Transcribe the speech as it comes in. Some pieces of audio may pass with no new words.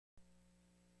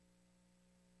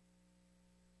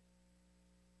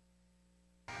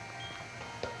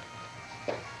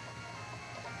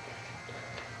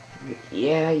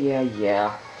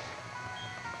Yeah.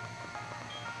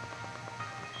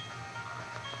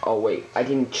 Oh, wait, I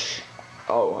didn't...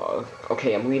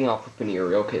 okay, I'm leading off with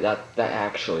Baneri. Okay, that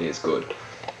actually is good.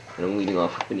 And I'm leading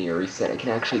off with Baneri, so I can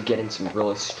actually get in some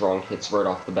really strong hits right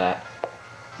off the bat.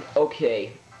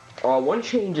 Okay, one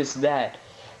change is that,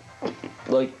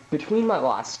 like, between my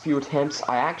last few attempts,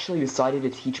 I actually decided to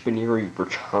teach Baneri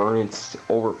Return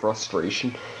over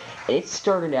Frustration, and it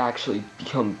started to actually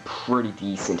become pretty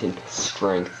decent in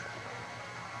strength.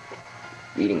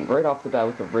 Leading right off the bat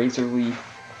with the Razor Leaf.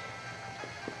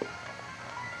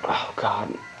 Oh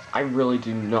god, I really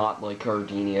do not like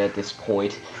Gardenia at this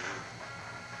point.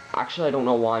 Actually, I don't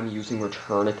know why I'm using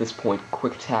Return at this point.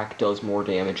 Quick Attack does more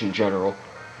damage in general.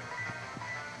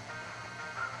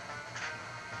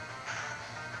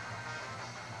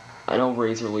 I know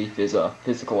Razor Leaf is a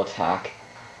physical attack.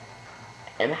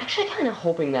 I'm actually kind of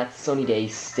hoping that Sunny Day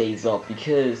stays up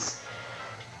because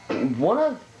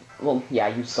well, yeah,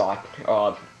 you saw it.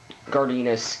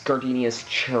 Gardenia's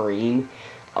Chireen.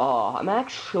 I'm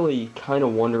actually kind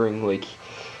of wondering, like,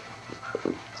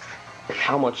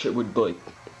 how much it would, like,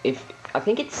 if, I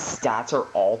think its stats are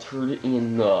altered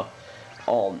in the,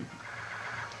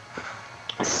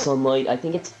 Sunlight. I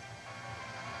think it's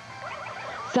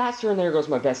faster, and there goes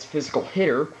my best physical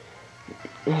hitter.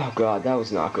 Oh god, that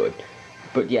was not good.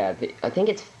 But yeah, I think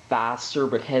it's faster,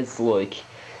 but has, like,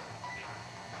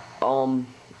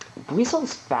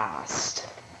 Weasel's fast.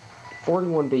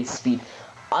 41 base speed.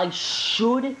 I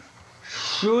should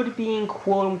being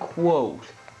quote-unquote,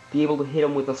 be able to hit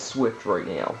him with a Swift right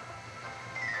now.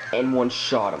 And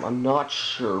one-shot him. I'm not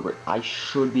sure, but I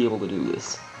should be able to do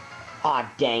this. Ah,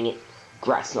 dang it.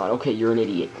 Grass Knot. Okay, you're an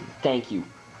idiot. Thank you.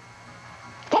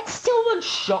 That still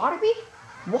one-shot me?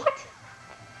 What?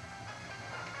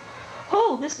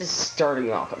 Oh, this is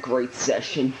starting off a great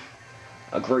session.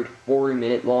 A great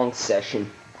 40-minute long session.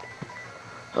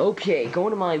 Okay, going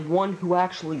to my one who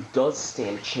actually does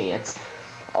stand a chance.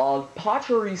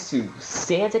 Pachirisu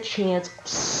stands a chance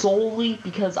solely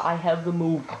because I have the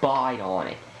move Bide on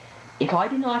it. If I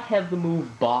did not have the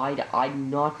move Bide, I'd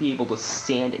not be able to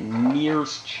stand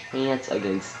nearest chance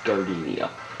against Gardenia.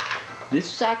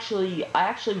 This was I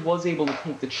actually was able to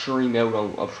take the Chireen out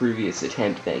on a previous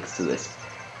attempt thanks to this.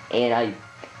 And I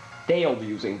failed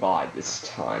using Bide this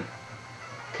time.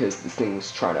 Because this thing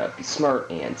was trying to be smart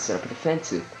and set up a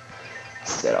defensive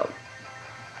setup.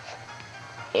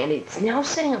 And it's now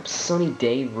setting up Sunny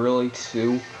Day, really,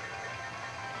 too.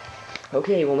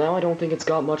 Okay, well now I don't think it's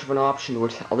got much of an option to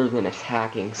it other than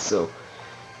attacking, so...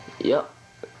 Yep.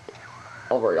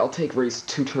 Alright, I'll take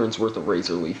 2 turns worth of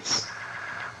Razor Leafs.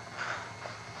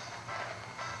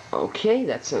 Okay,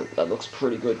 that looks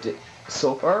pretty good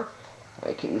so far.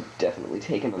 I can definitely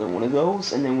take another one of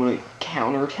those, and then when it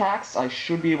counterattacks, I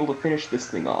should be able to finish this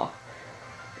thing off.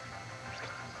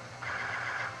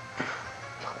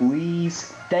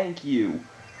 Please, thank you.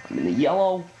 I'm in the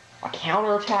yellow. A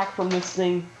counterattack from this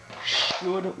thing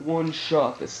should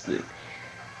one-shot this thing.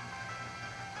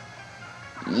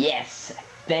 Yes,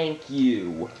 thank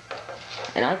you.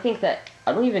 And I think that,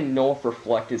 I don't even know if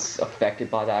Reflect is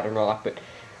affected by that or not, but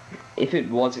if it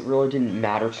was, it really didn't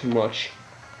matter too much.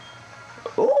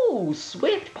 Oh,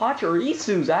 Swift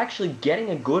Pachirisu's actually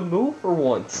getting a good move for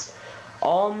once.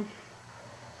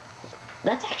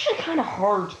 That's actually kind of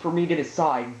hard for me to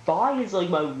decide. Bide is like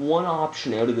my one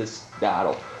option out of this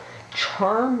battle.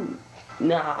 Charm,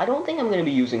 nah, I don't think I'm going to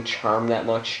be using Charm that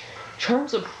much.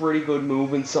 Charm's a pretty good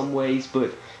move in some ways,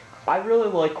 but I really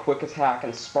like Quick Attack,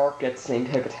 and Spark gets same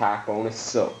type attack bonus,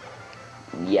 so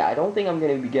yeah, I don't think I'm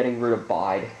going to be getting rid of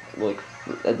Bide, like,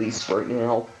 at least right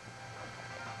now.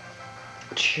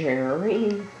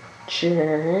 Chireen.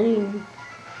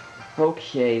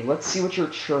 Okay, let's see what your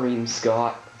Chireen's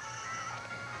got.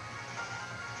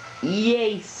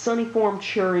 Yay, Sunny Form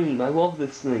Chireen. I love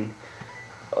this thing.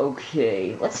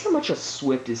 Okay, let's see how much a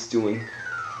Swift is doing.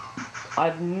 I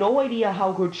have no idea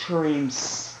how good Chireen's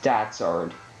stats are.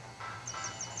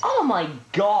 Oh my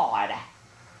god!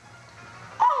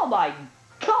 Oh my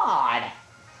god!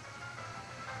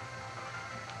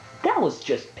 That was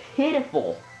just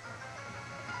pitiful.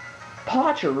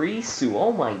 Pachirisu,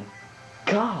 oh my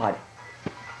god.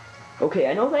 Okay,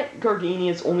 I know that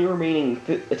Gardenia's only remaining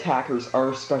attackers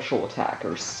are special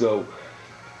attackers, so...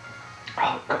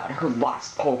 Oh god, her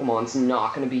last Pokemon's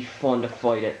not gonna be fun to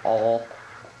fight at all.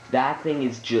 That thing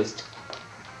is just...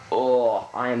 Oh,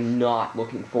 I am not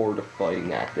looking forward to fighting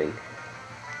that thing.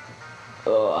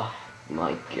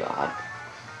 My god.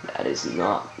 That is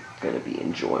not gonna be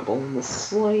enjoyable in the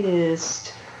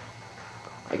slightest.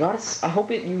 I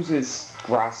hope it uses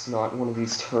Grass Knot one of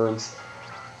these turns.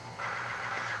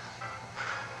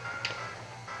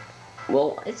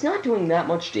 Well, it's not doing that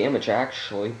much damage,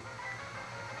 actually.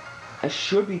 I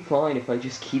should be fine if I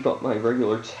just keep up my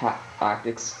regular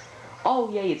tactics. Oh,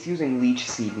 yay, it's using Leech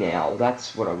Seed now.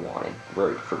 That's what I wanted.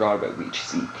 Right, forgot about Leech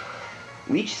Seed.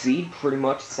 Leech Seed pretty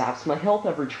much saps my health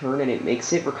every turn, and it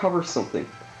makes it recover something.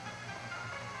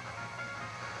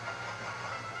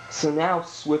 So now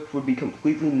Swift would be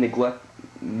completely What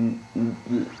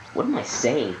am I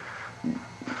saying?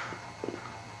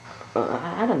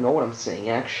 I don't know what I'm saying,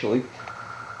 actually.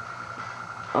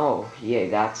 Oh, yeah,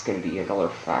 that's gonna be another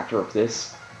factor of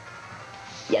this.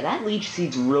 Yeah, that Leech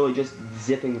Seed's really just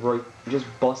just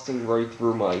busting right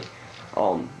through my,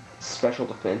 special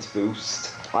defense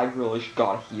boost. I really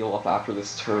gotta heal up after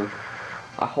this turn.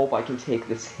 I hope I can take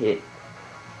this hit.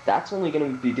 That's only gonna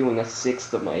be doing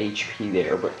 1/6 of my HP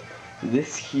there, but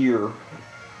this here...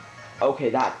 Okay,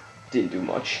 that didn't do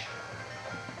much.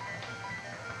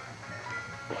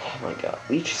 Oh my god.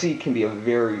 Leech Seed can be a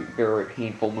very, very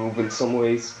painful move in some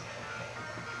ways.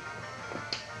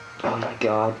 Oh my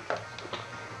god.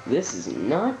 This is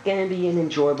not gonna be an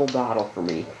enjoyable battle for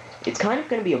me. It's kind of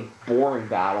gonna be a boring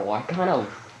battle.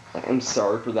 I'm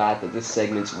sorry for that this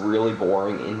segment's really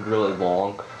boring and really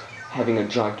long, having a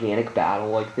gigantic battle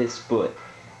like this, but...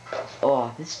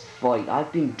 Oh, this fight,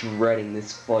 I've been dreading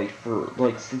this fight for,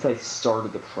 since I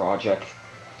started the project.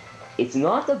 It's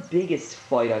not the biggest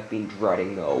fight I've been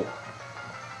dreading, though.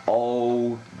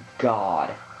 Oh,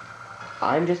 God.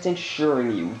 I'm just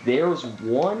ensuring you, there's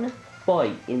one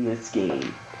fight in this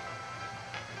game.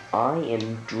 I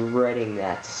am dreading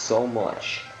that so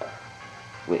much.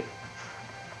 Wait.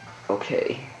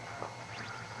 Okay.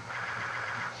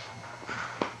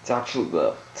 It's actually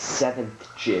the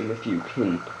 7th gym, if you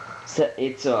can...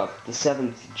 It's the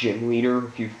 7th gym leader.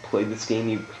 If you've played this game,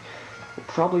 you will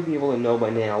probably be able to know by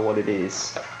now what it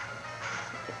is.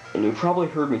 And you probably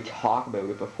heard me talk about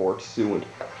it before, too. And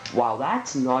wow,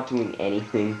 that's not doing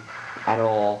anything at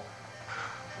all.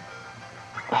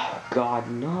 Oh, God,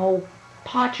 no.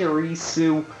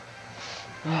 Pachirisu.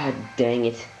 Ah, dang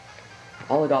it.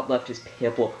 All I got left is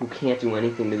Piplup, who can't do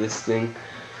anything to this thing.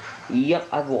 Yep,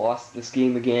 I've lost this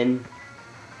game again.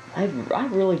 I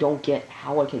really don't get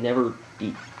how I can never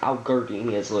beat out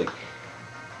Gardenia. It's,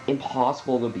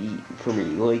 impossible to beat for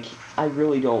me. I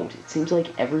really don't. It seems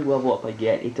like every level up I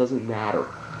get, it doesn't matter.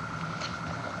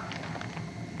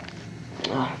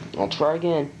 I'll try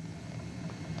again.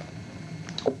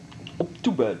 Oh,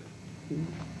 too bad.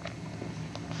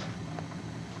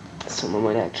 Someone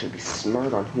might actually be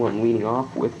smart on who I'm leading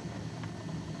off with.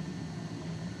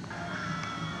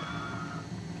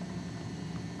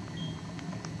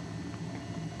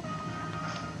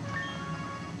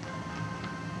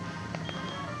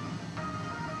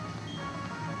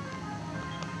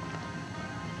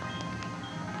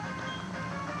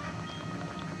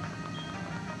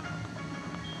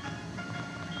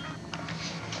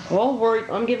 Alright,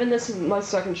 I'm giving this my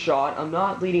second shot. I'm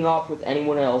not leading off with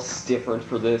anyone else different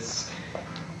for this.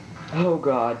 Oh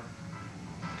god.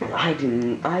 I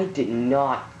did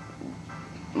not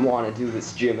want to do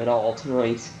this gym at all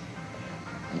tonight.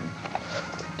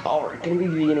 Alright, gonna be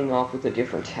beginning off with a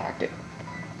different tactic.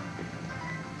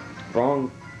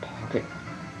 Wrong pocket.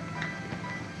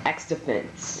 X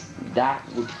defense. That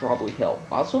would probably help.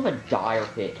 I also have a dire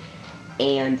hit.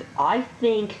 And I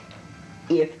think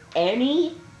if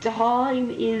any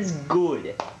time is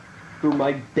good for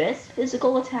my best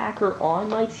physical attacker on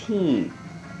my team.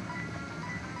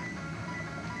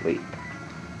 Wait.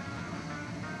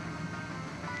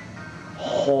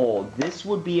 Oh, this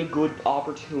would be a good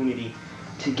opportunity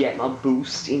to get my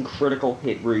boost in critical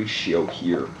hit ratio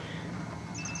here.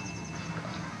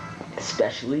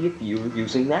 Especially if you're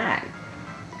using that.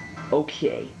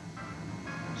 Okay.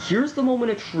 Here's the moment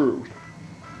of truth.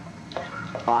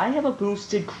 I have a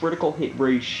boosted critical hit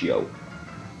ratio.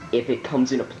 If it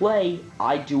comes into play,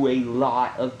 I do a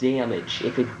lot of damage.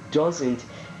 If it doesn't,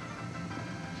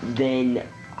 then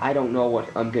I don't know what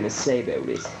I'm gonna say about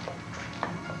it.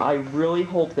 I really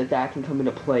hope that that can come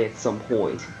into play at some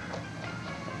point.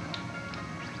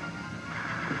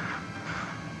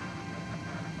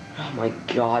 Oh my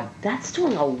god, that's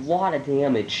doing a lot of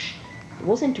damage. It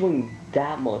wasn't doing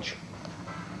that much.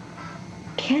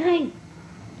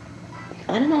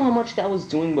 I don't know how much that was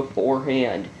doing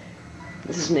beforehand.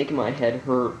 This is making my head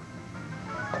hurt.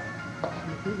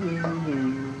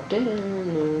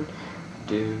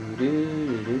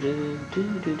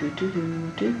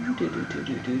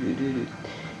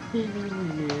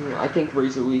 I think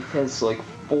Razor Leaf has like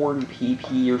 40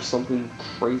 PP or something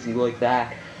crazy like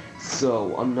that.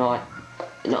 So I'm not...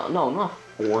 No, not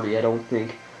 40, I don't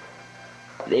think.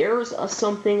 There's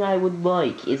something I would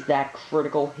like, is that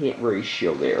critical hit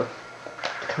ratio there.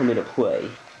 come into play.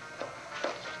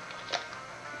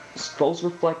 Suppose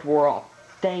Reflect wore off.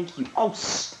 Thank you. Oh,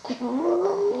 screw!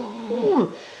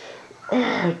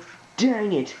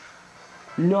 Dang it.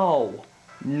 No.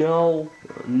 No.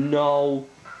 No.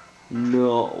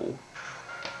 No.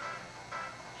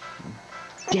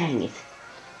 Dang it.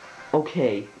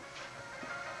 Okay.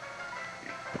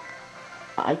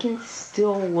 I can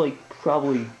still, like,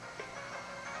 probably...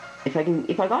 If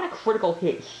I got a critical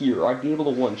hit here, I'd be able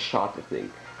to one-shot the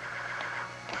thing.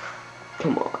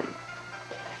 Come on.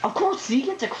 Of course he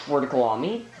gets a critical on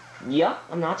me. Yep,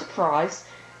 I'm not surprised.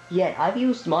 Yet, I've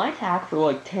used my attack for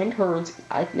like 10 turns.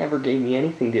 It never gave me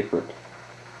anything different.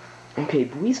 Okay,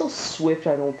 Weasel Swift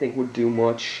I don't think would do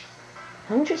much.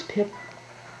 How much is Pip?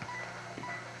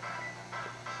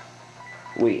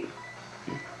 Wait.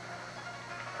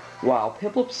 Wow,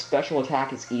 Piplup's special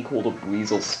attack is equal to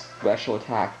Weasel's special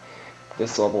attack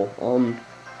this level.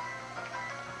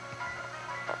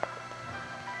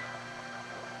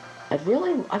 I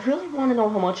really want to know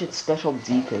how much its special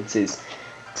defense is,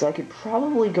 because I could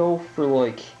probably go for,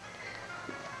 like...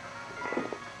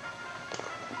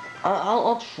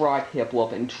 I'll try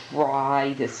Piplup and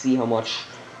try to see how much...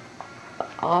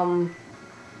 I'll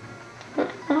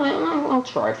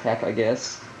try Peck, I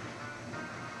guess.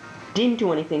 Didn't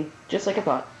do anything, just like I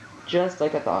thought. Just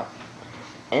like I thought.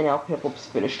 And now Piplup's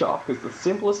finished off, because the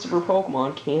simplest of her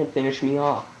Pokemon can't finish me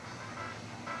off.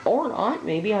 Or not,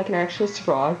 maybe I can actually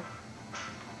survive.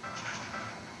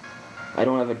 I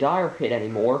don't have a dire hit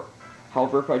anymore.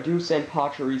 However, if I do send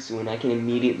Pachirisu in, I can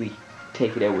immediately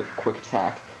take it out with Quick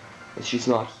Attack. And she's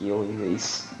not healing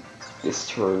this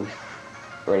turn,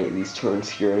 or any of these turns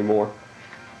here anymore.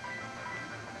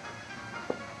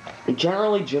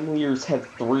 Generally, gym leaders have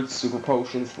 3 super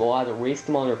potions. They'll either waste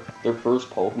them on their first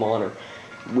Pokemon, or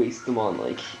waste them on,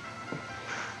 like...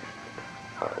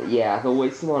 yeah, they'll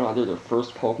waste them on either their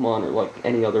first Pokemon, or, like,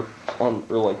 any other... or,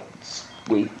 like,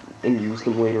 wait and use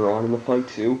them later on in the fight,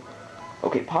 too.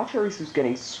 Okay, Pachirisu's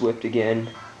getting Swift again.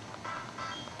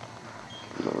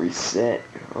 I'll reset.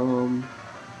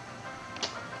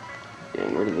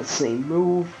 Getting rid of the same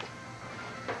move.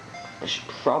 I should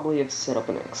probably have set up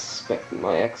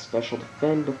my X Special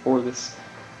Defend before this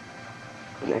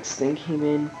next thing came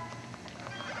in.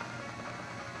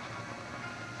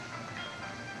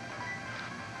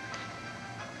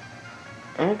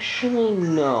 Actually,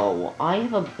 no. I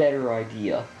have a better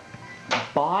idea.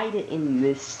 Bide in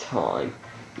this time,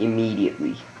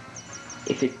 immediately.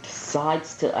 If it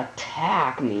decides to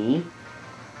attack me,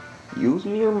 use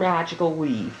your Magical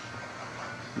Leaf.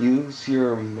 Use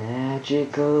your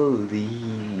Magical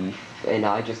Leaf. And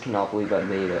I just cannot believe I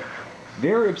made a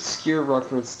very obscure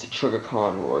reference to Sugar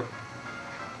Conroy.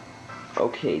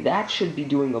 Okay, that should be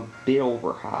doing a bit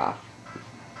over half.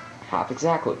 Half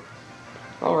exactly.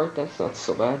 Alright, that's not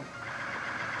so bad.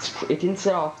 It didn't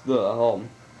set off the,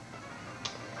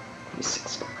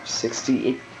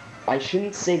 60. I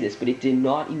shouldn't say this, but it did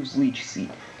not use Leech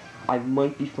Seed. I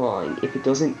might be fine if it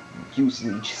doesn't use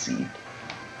Leech Seed.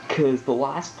 Because the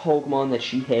last Pokemon that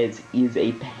she has is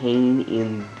a pain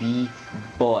in the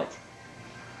butt.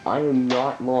 I am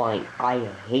not lying. I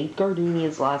hate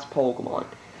Gardenia's last Pokemon.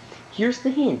 Here's the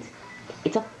hint.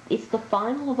 It's the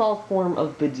final evolved form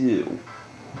of Bidoof,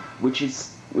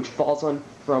 which falls on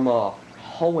from a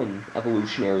Hoenn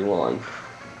evolutionary line.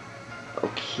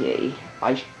 Okay,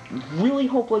 I really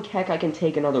hope like heck I can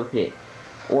take another hit,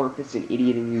 or if it's an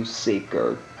idiot and use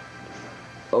Safeguard.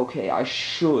 Okay, I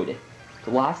should.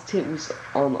 The last hit was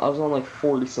I was on like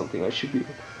 40 something. I should be.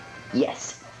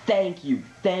 Yes, thank you,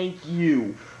 thank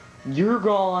you. You're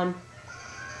gone.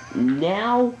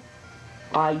 Now,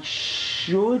 I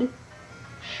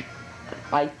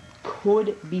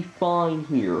could be fine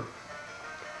here.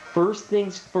 First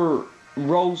things first,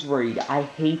 Rose Raid. I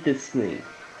hate this thing.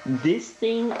 This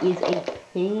thing is a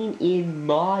pain in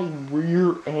my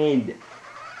rear end.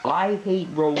 I hate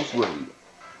Rose Raid.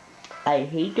 I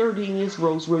hate Gardenia's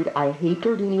Rose Raid. I hate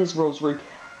Gardenia's Rose Raid.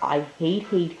 I hate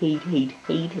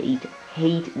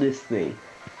this thing.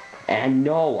 And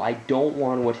no, I don't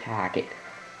want to attack it.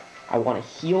 I want to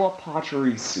heal up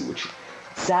Pachirisu, which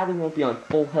sadly won't be on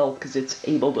full health because it's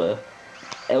able to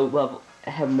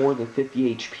have more than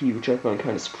 50 HP, which I find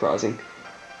kind of surprising.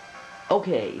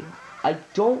 Okay, I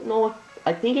don't know if...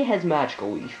 I think it has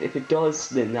Magical Leaf. If it does,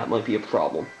 then that might be a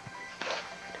problem.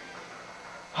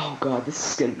 Oh god,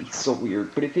 this is gonna be so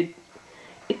weird. But if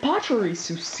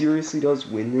Pachirisu seriously does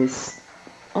win this,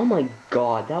 oh my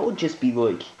god, that would just be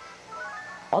like...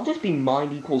 I'll just be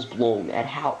mind equals blown at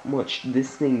how much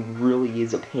this thing really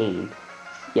is a pain.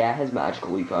 Yeah, it has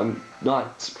Magical Leaf. I'm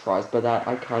not surprised by that.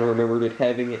 I kind of remembered it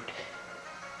having it.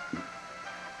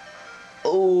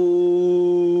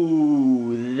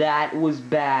 Oh, that was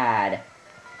bad.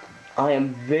 I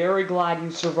am very glad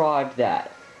you survived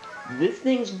that. This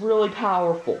thing's really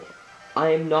powerful. I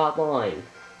am not lying.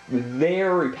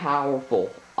 Very powerful.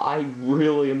 I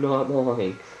really am not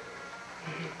lying.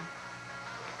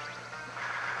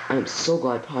 I am so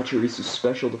glad Pachirisu's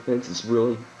special defense is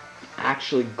really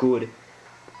actually good.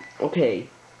 Okay,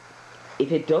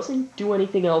 if it doesn't do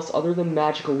anything else other than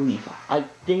Magical Leaf, I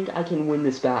think I can win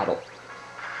this battle.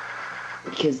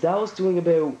 Because that was doing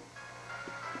about...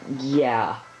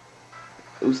 yeah.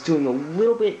 It was doing a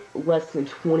little bit less than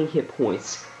 20 hit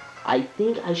points. I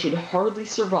think I should hardly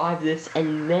survive this,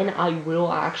 and then I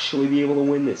will actually be able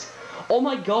to win this. Oh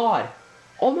my god!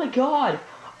 Oh my god!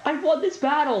 I won this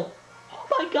battle! Oh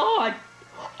my god!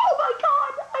 Oh my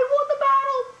god! I won the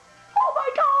battle! Oh my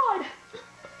god!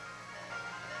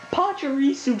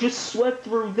 Pachirisu just swept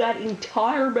through that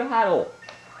entire battle.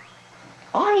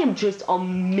 I am just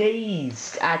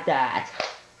amazed at that.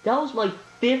 That was my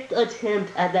 5th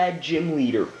attempt at that gym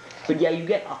leader. But yeah, you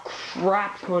get a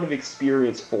crap ton of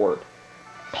experience for it.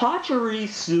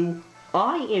 Pachirisu,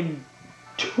 I am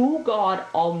to God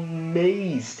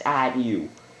amazed at you.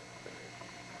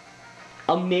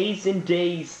 Amazed and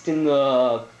dazed in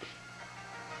the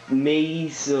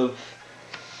maze of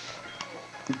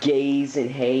gaze and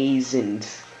haze and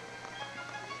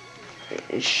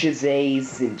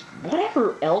shazays and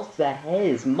whatever else that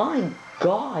is. My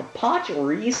God,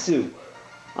 Pachirisu,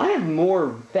 I have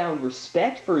more found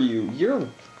respect for you. You're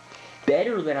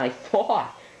better than I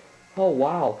thought. Oh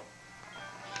wow.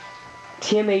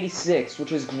 TM86,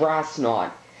 which is Grass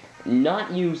Knot.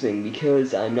 Not using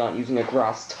because I'm not using a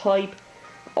grass type.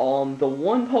 The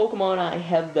one Pokemon I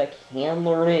have that can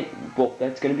learn it, well,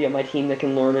 that's going to be on my team that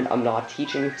can learn it. I'm not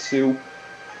teaching it to.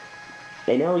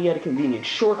 And now we got a convenient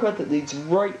shortcut that leads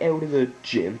right out of the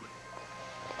gym.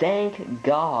 Thank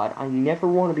God, I never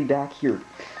want to be back here.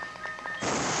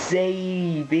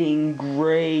 Saving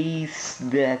grace,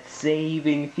 that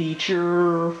saving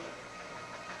feature.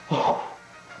 Oh,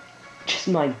 just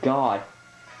my God.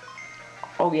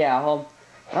 Oh yeah,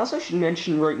 I also should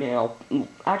mention right now,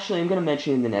 actually I'm going to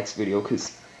mention in the next video,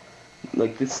 because,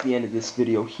 like, this is the end of this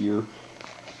video here.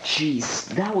 Jeez,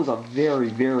 that was a very,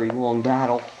 very long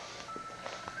battle.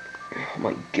 Oh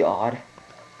my God.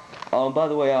 By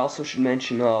the way, I also should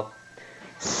mention,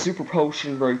 Super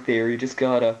Potion right there. You just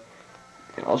gotta,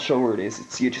 I'll show where it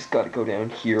is. You just gotta go down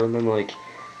here, and then, like,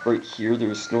 right here,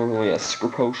 there's normally a Super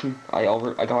Potion. I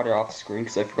got it off screen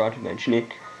because I forgot to mention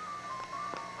it.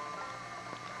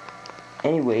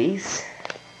 Anyways,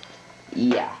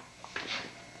 yeah.